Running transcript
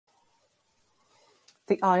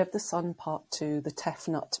The Eye of the Sun, Part 2, the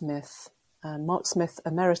Tefnut myth. And Mark Smith,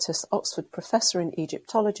 Emeritus Oxford Professor in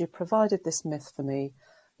Egyptology, provided this myth for me.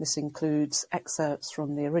 This includes excerpts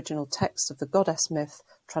from the original text of the goddess myth,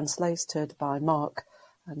 translated by Mark,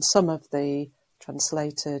 and some of the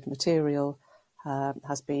translated material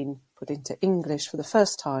has been put into English for the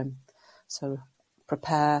first time. So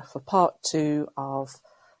prepare for Part 2 of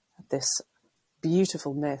this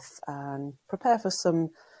beautiful myth and prepare for some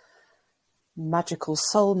magical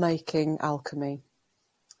soul-making alchemy.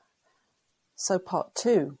 So Part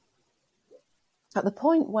 2. At the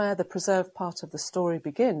point where the preserved part of the story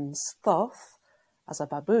begins, Thoth, as a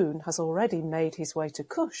baboon, has already made his way to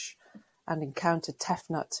Cush and encountered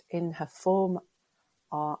Tefnut in her form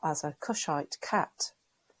as a Cushite cat.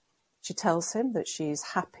 She tells him that she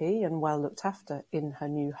is happy and well looked after in her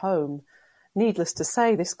new home. Needless to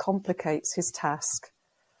say, this complicates his task.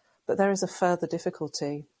 But there is a further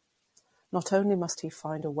difficulty. Not only must he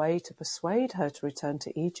find a way to persuade her to return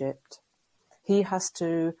to Egypt, he has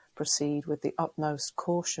to proceed with the utmost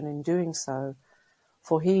caution in doing so,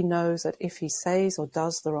 for he knows that if he says or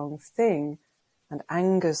does the wrong thing and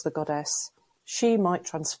angers the goddess, she might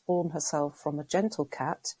transform herself from a gentle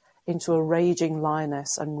cat into a raging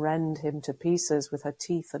lioness and rend him to pieces with her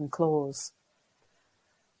teeth and claws.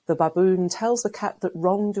 The baboon tells the cat that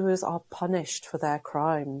wrongdoers are punished for their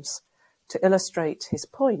crimes. To illustrate his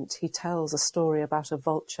point, he tells a story about a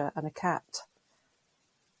vulture and a cat.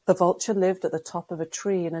 The vulture lived at the top of a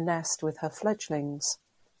tree in a nest with her fledglings.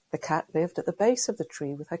 The cat lived at the base of the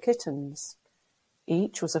tree with her kittens.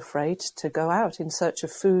 Each was afraid to go out in search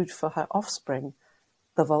of food for her offspring.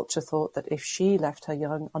 The vulture thought that if she left her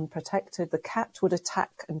young unprotected, the cat would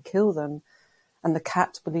attack and kill them, and the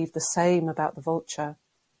cat believed the same about the vulture.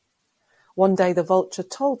 One day the vulture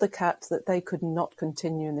told the cat that they could not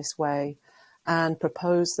continue in this way, and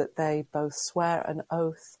proposed that they both swear an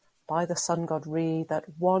oath by the sun god Re that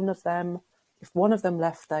if one of them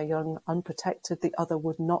left their young unprotected, the other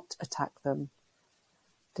would not attack them.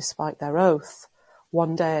 Despite their oath,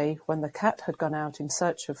 one day when the cat had gone out in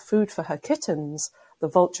search of food for her kittens, the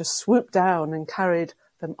vulture swooped down and carried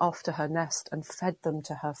them off to her nest and fed them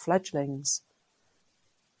to her fledglings.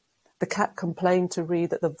 The cat complained to Re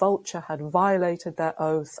that the vulture had violated their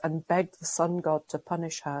oath and begged the sun god to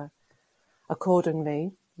punish her.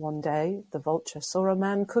 Accordingly, one day the vulture saw a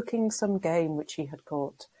man cooking some game which he had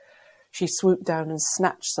caught. She swooped down and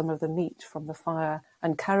snatched some of the meat from the fire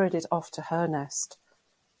and carried it off to her nest.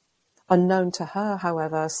 Unknown to her,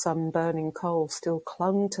 however, some burning coal still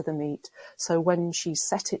clung to the meat, so when she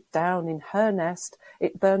set it down in her nest,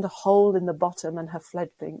 it burned a hole in the bottom and her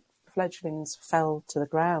fledglings fell to the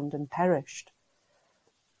ground and perished.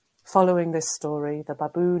 Following this story, the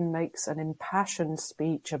baboon makes an impassioned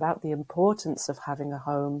speech about the importance of having a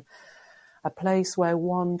home, a place where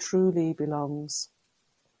one truly belongs.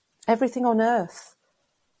 Everything on earth.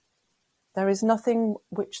 There is nothing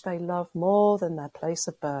which they love more than their place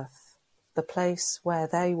of birth, the place where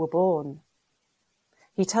they were born.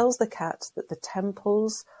 He tells the cat that the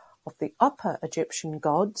temples of the upper Egyptian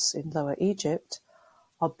gods in Lower Egypt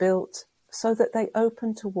are built so that they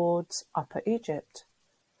open towards Upper Egypt,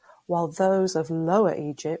 while those of Lower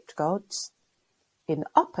Egypt gods in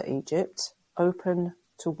Upper Egypt open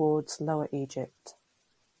towards Lower Egypt,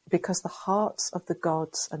 because the hearts of the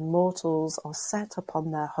gods and mortals are set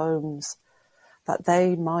upon their homes, that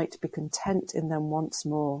they might be content in them once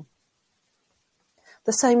more.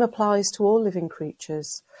 The same applies to all living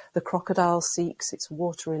creatures. The crocodile seeks its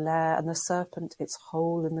watery lair, and the serpent its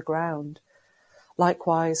hole in the ground.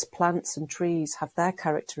 Likewise, plants and trees have their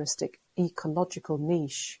characteristic ecological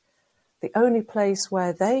niche, the only place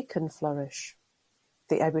where they can flourish.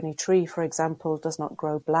 The ebony tree, for example, does not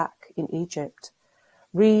grow black in Egypt.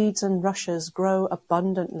 Reeds and rushes grow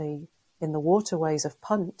abundantly in the waterways of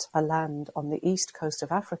Punt, a land on the east coast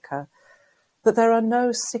of Africa, but there are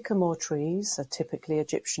no sycamore trees, a typically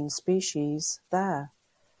Egyptian species, there.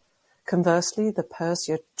 Conversely, the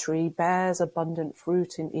Persia tree bears abundant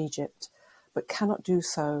fruit in Egypt, but cannot do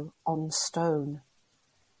so on stone.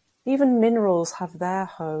 Even minerals have their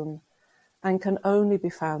home and can only be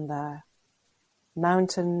found there.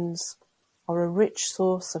 Mountains are a rich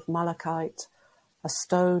source of malachite, a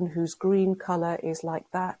stone whose green colour is like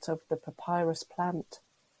that of the papyrus plant.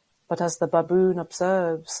 But as the baboon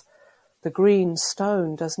observes, the green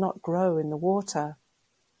stone does not grow in the water.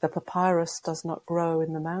 The papyrus does not grow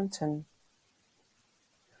in the mountain.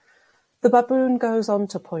 The baboon goes on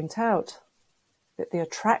to point out that the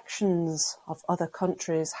attractions of other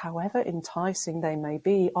countries, however enticing they may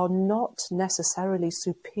be, are not necessarily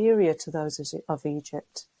superior to those of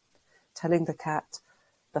Egypt, telling the cat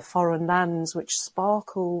The foreign lands which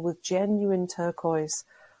sparkle with genuine turquoise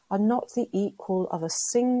are not the equal of a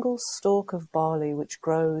single stalk of barley which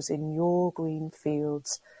grows in your green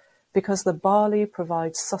fields, because the barley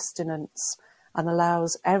provides sustenance and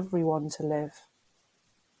allows everyone to live.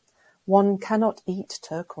 One cannot eat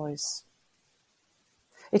turquoise.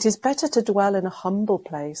 It is better to dwell in a humble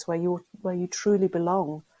place where you truly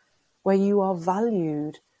belong, where you are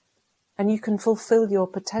valued and you can fulfill your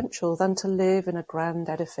potential, than to live in a grand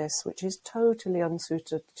edifice which is totally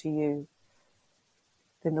unsuited to you.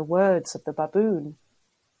 In the words of the baboon,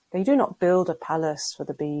 they do not build a palace for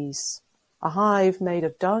the bees. A hive made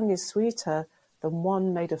of dung is sweeter than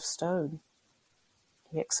one made of stone.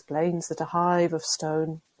 He explains that a hive of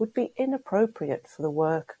stone would be inappropriate for the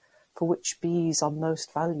work for which bees are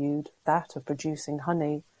most valued, that of producing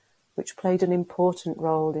honey, which played an important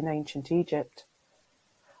role in ancient Egypt.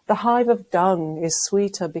 The hive of dung is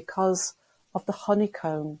sweeter because of the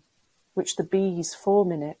honeycomb which the bees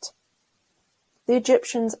form in it. The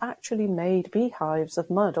Egyptians actually made beehives of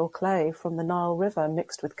mud or clay from the Nile River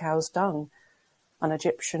mixed with cow's dung. An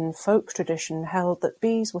Egyptian folk tradition held that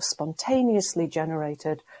bees were spontaneously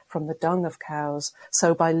generated from the dung of cows,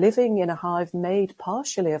 so by living in a hive made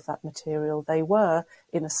partially of that material, they were,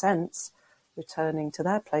 in a sense, returning to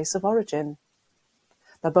their place of origin.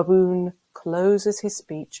 The baboon closes his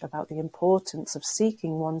speech about the importance of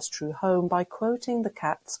seeking one's true home by quoting the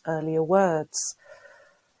cat's earlier words.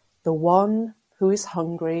 The one who is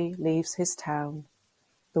hungry leaves his town.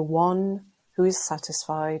 The one who is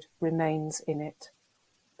satisfied remains in it.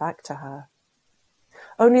 Back to her.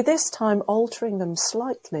 Only this time altering them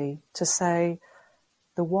slightly to say,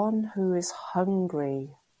 the one who is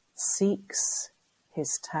hungry seeks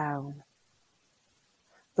his town.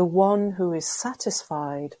 The one who is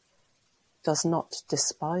satisfied does not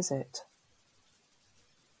despise it.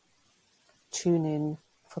 Tune in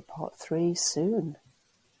for part 3 soon.